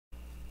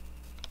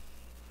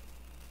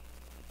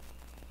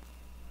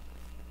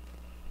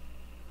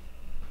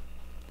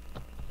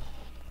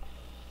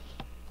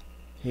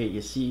Hey,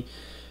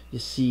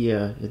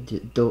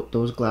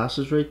 those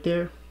glasses right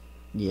there?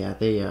 Yeah,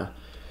 they're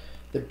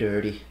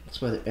dirty.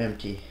 That's why they're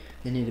empty.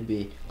 They need to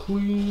be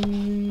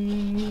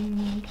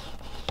clean.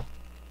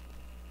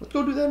 Let's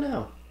go do that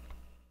now.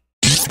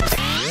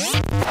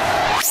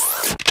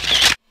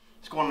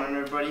 What's going on,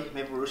 everybody?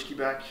 Maple Rooski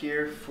back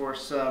here for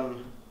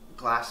some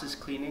glasses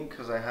cleaning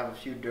because I have a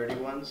few dirty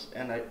ones,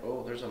 and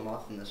oh, there's a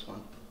moth in this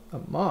one. A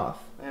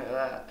moth? Look at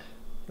that.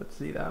 Let's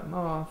see that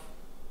moth.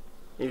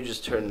 You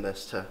just turn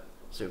this to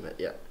zoom it.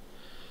 Yeah.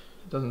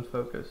 It doesn't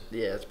focus.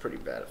 Yeah, it's pretty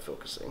bad at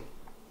focusing.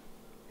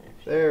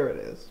 There it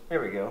is.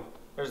 There we go.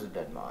 There's the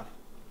dead moth.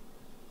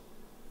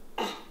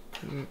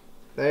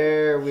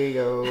 There we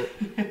go.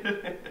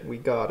 We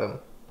got him.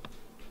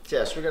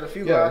 Yes, we got a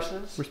few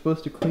glasses. We're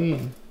supposed to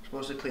clean. We're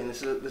supposed to clean.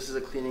 This is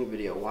a cleaning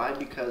video. Why?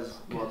 Because,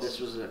 well, this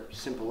was a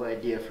simple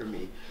idea for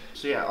me.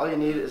 So yeah, all you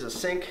need is a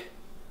sink,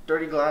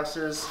 dirty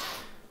glasses,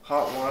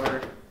 hot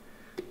water,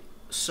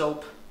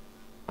 soap,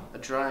 a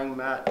drying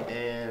mat,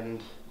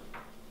 and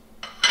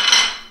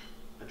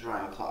a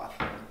drying cloth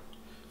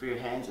for your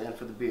hands and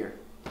for the beer.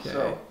 Okay.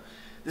 So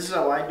this is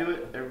how I do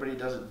it. Everybody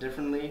does it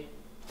differently.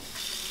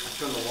 I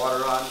turn the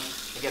water on,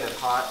 I get it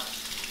hot,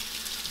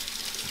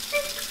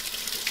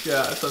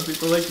 Yeah, some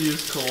people like to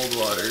use cold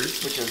water.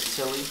 which is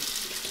silly.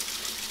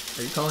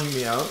 Are you calling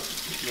me out?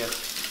 Yes.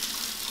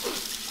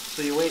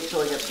 So you wait till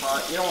it gets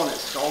hot. You don't want it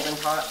scalding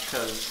hot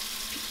because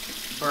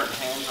burnt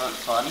hands aren't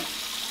fun.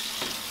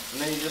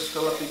 And then you just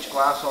fill up each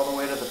glass all the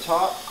way to the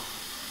top.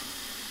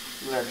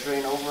 You let it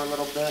drain over a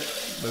little bit.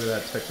 Look at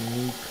that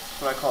technique.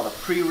 That's what I call a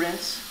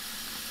pre-rinse.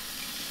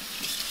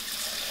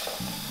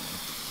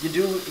 You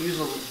do use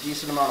a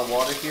decent amount of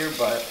water here,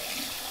 but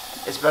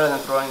it's better than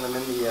throwing them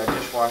in the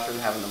dishwasher and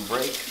having them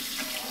break.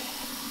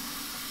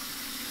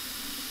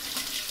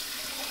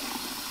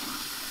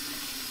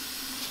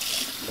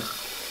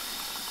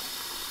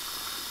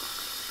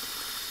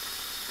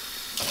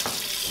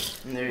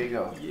 And there you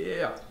go.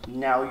 Yeah.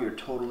 Now you're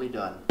totally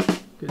done.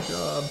 Good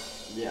job.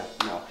 Yeah,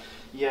 no.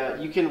 Yeah,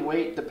 you can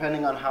wait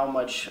depending on how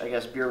much, I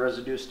guess, beer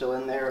residue is still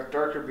in there.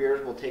 Darker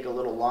beers will take a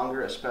little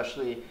longer,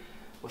 especially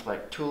with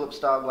like tulip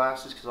style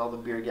glasses, because all the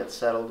beer gets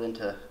settled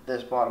into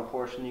this bottom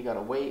portion. You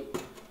gotta wait.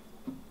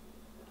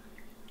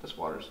 This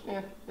water's,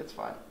 it's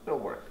fine. It'll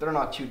work. They're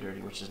not too dirty,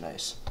 which is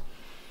nice.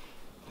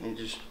 And you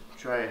just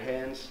dry your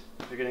hands.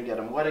 You're gonna get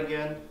them wet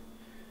again.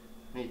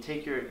 And you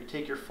take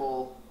your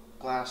full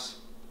glass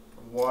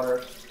of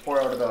water,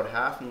 pour out about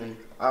half, and then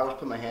I always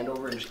put my hand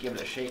over and just give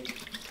it a shake.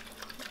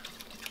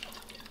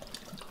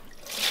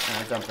 And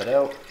I dump it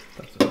out.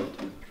 That's a good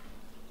tip.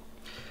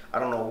 I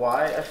don't know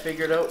why I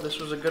figured out this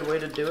was a good way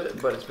to do it,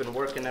 but it's been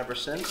working ever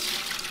since.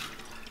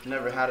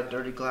 Never had a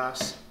dirty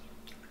glass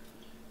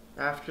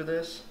after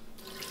this.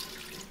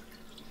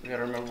 We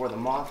gotta remember where the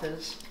moth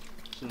is.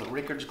 It's in the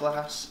Rickards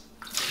glass.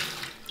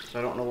 So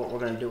I don't know what we're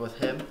gonna do with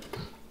him.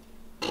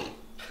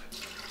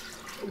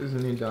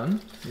 Isn't he done?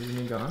 Isn't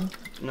he gone?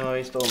 No,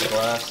 he's still in the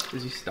glass.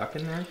 Is he stuck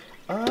in there?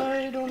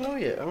 I don't know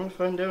yet. I'm gonna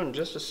find out in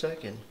just a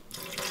second.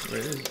 Where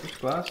is it? Which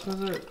glass is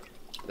it?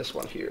 This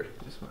one here.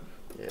 This one.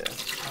 Yeah.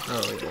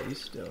 Oh yeah,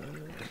 he's still in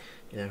there.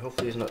 Yeah,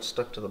 hopefully he's not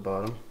stuck to the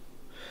bottom.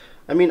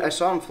 I mean, I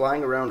saw him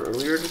flying around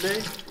earlier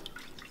today.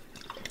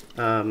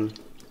 And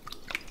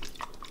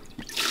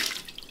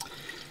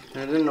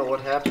I didn't know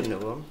what happened to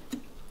him.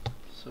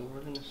 So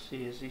we're gonna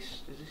see, is he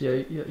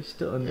Yeah, he's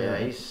still in there.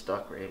 Yeah, he's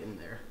stuck right in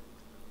there.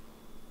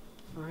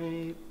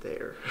 Right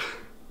there.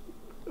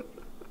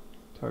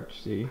 It's hard to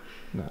see.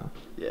 No.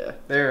 Yeah.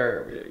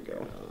 There you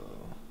go.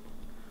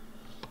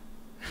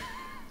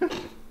 Oh.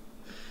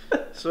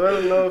 So I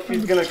don't know if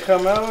he's gonna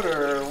come out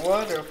or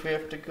what, or if we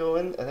have to go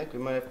in. I think we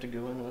might have to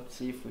go in. Let's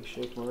see if we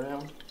shake him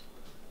around.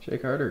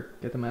 Shake harder.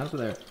 Get them out of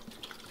there.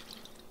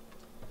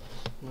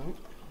 Nope.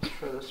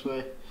 Try this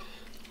way.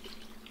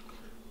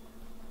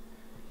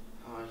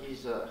 Oh,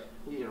 he's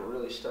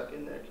really stuck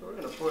in there. We're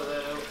gonna pour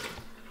that out.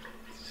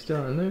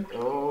 Still in there?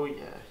 Oh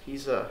yeah,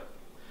 he's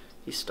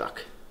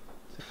stuck.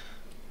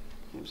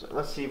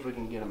 Let's see if we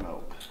can get him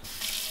out.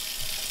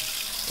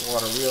 The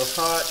water real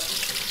hot.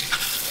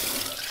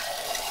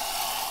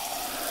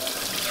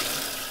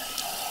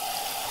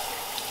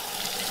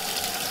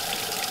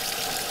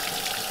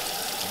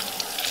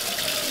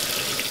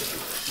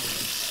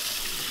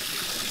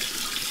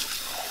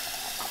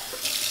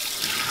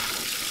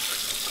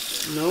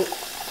 Nope.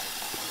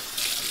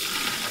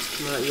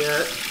 Not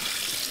yet.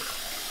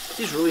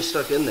 He's really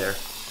stuck in there.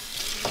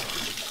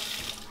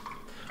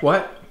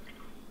 What?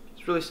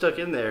 He's really stuck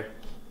in there.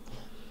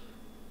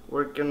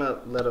 We're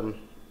gonna let him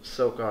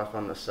soak off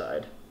on the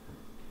side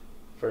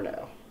for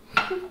now.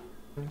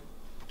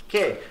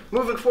 Okay,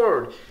 moving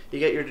forward. You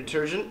get your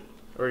detergent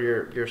or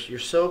your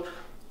soap.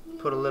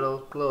 Put a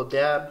little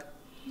dab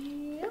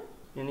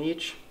in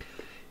each.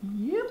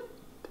 Yep.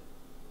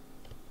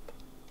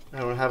 I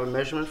don't have a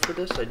measurement for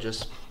this. I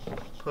just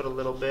put a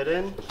little bit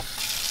in.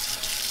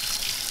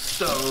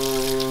 So,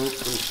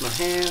 rinse my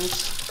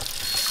hands,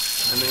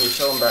 and then we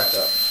fill them back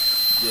up.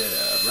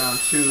 Yeah, round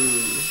 2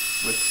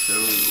 with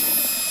soap.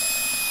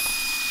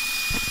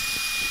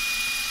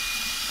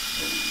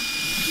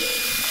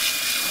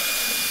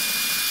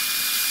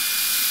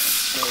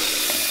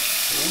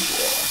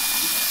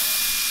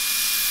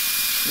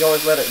 You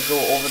always let it go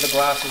over the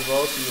glass as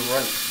well, so you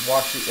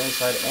wash the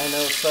inside and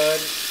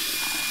outside.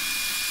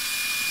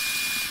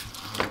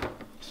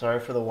 Sorry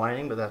for the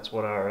whining, but that's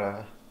what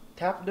our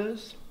tap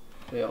does.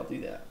 We all do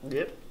that.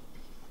 Yep.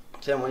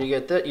 So then when you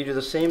get that, you do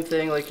the same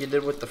thing like you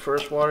did with the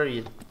first water.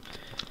 You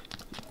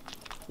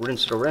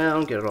rinse it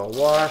around, get it all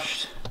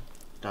washed,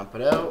 dump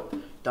it out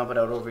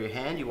over your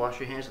hand. You wash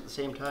your hands at the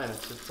same time.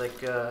 It's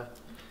like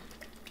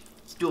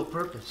it's dual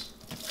purpose.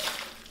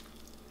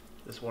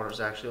 This water is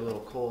actually a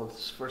little cold.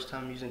 It's the first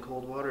time using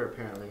cold water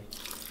apparently.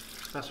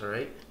 That's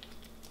alright.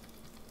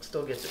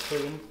 Still gets it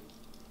clean.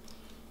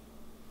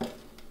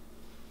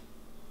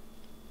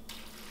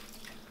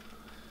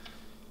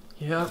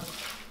 Yep.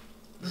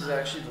 This is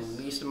actually the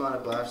least amount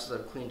of glasses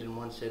I've cleaned in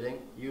one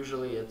sitting.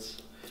 Usually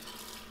it's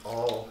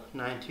all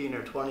 19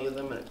 or 20 of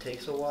them and it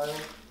takes a while.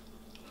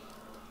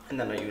 And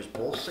then I use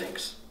both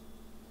sinks.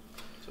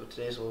 So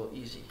today's a little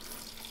easy.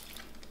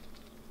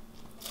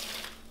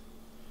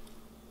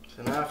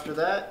 So then after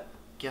that,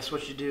 guess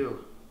what you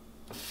do?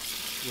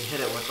 You hit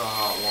it with the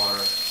hot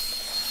water.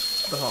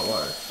 The hot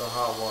water. The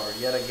hot water,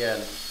 yet again.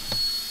 You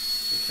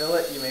fill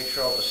it, you make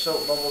sure all the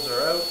soap bubbles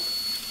are out.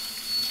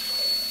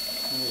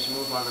 And you just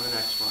move on to the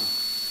next one.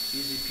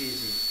 Easy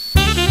peasy.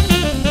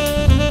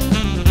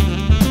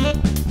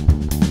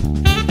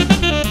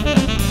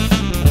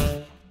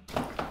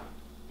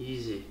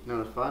 Easy.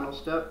 Now the final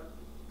step.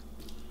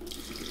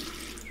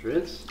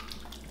 Rinse.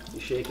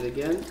 You shake it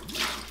again.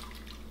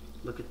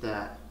 Look at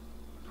that.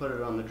 Put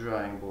it on the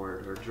drying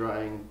board or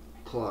drying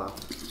cloth.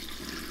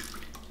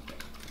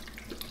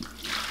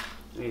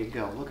 There you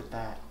go. Look at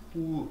that.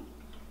 Ooh.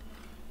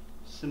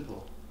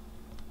 Simple.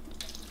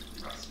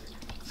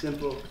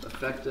 Simple,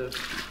 effective.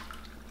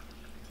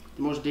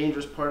 The most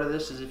dangerous part of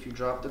this is if you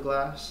drop the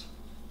glass.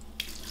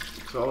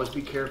 So always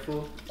be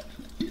careful.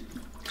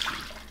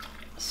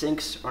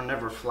 Sinks are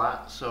never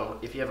flat, so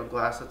if you have a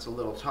glass that's a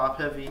little top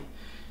heavy,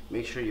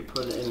 make sure you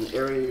put it in an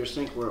area of your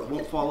sink where it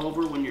won't fall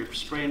over when you're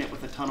spraying it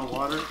with a ton of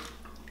water.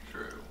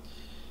 True.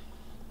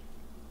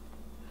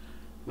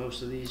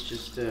 Most of these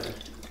just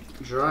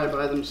dry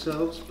by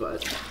themselves,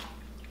 but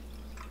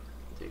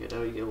take it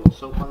out, you get a little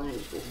soap on there, you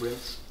just go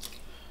rinse.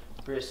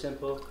 Very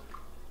simple.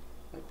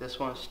 Like this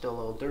one, it's still a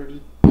little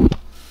dirty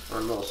or a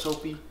little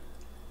soapy.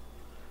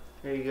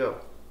 There you go.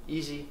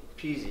 Easy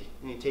peasy.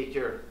 And you take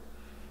your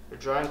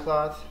drying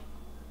cloth,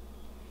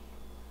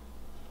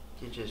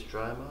 you just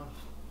dry them off.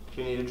 If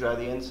you need to dry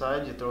the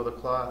inside, you throw the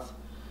cloth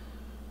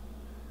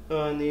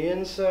on the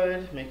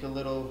inside, make a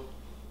little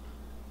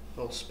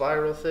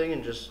spiral thing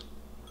and just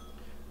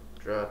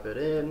drop it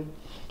in,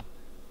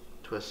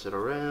 twist it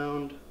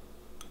around.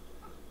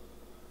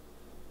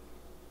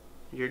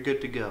 You're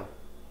good to go.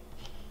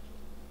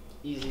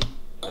 Easy,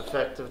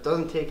 effective,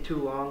 doesn't take too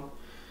long.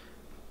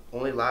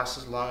 Only lasts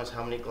as long as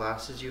how many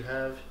glasses you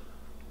have.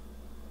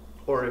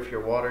 Or if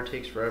your water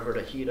takes forever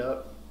to heat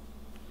up.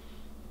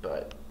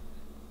 But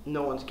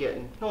no one's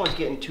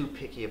getting too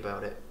picky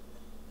about it.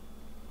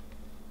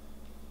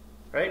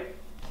 Right?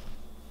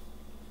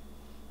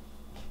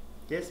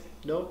 Yes?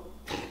 No?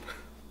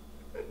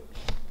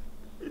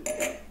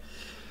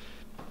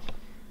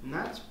 And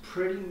that's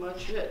pretty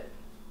much it.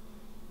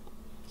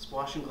 It's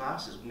washing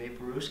glasses with Nate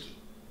Peruski.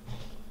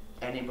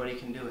 Anybody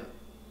can do it.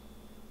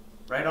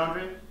 Right,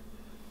 Andre?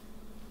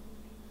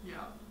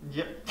 Yeah.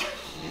 Yep.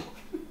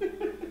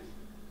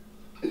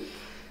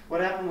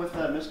 What happened with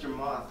Mr.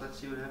 Moth? Let's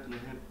see what happened to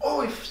him.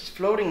 Oh, he's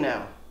floating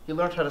now. He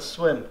learned how to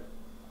swim. There's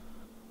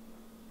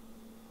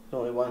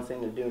only one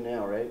thing to do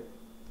now, right?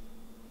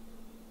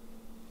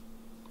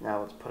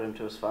 Now let's put him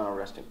to his final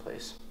resting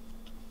place.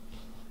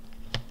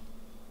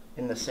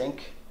 In the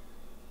sink,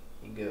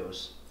 he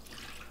goes.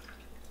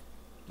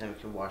 Then we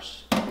can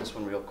wash this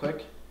one real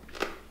quick.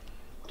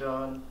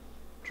 Done.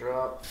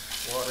 Drop.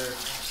 Water.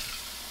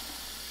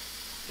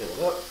 Fill it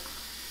up.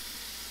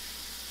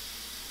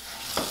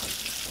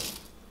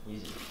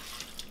 Easy.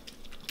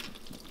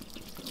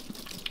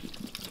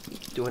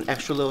 Do an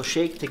extra little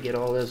shake to get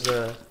all his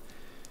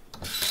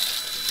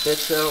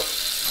bits out.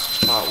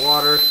 Hot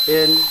water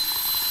in.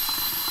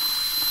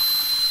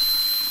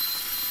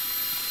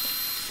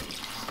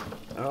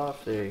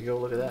 Off. There you go.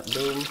 Look at that.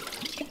 Boom.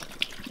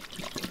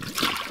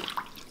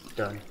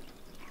 Done.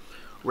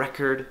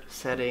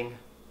 Record-setting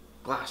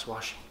glass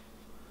washing.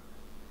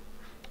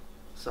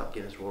 What's up,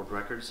 Guinness World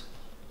Records?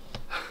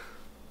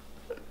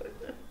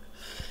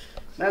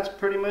 That's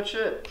pretty much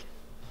it.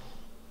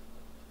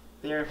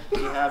 There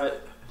you have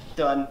it.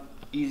 Done.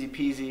 Easy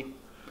peasy.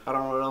 I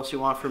don't know what else you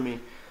want from me.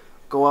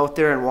 Go out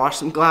there and wash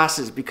some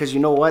glasses because you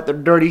know what? They're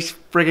dirty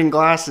friggin'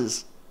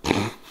 glasses.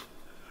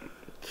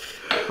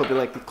 Hope you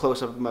like the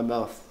close-up of my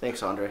mouth.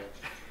 Thanks, Andre.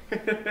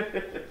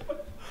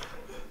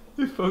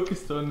 We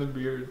focused on the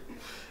beard.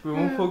 We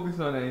won't focus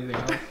on anything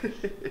else.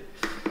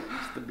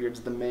 The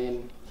beard's the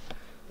main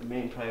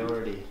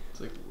priority.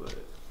 It's like what?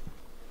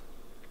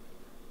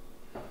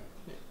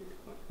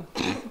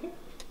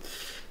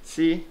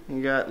 See,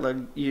 you got like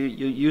you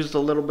used a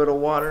little bit of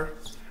water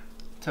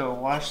to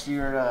wash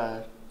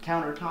your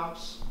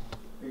countertops.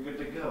 You're good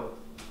to go.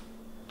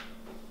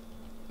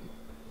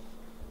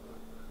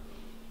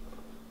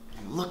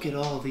 look at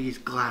all these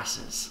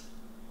glasses.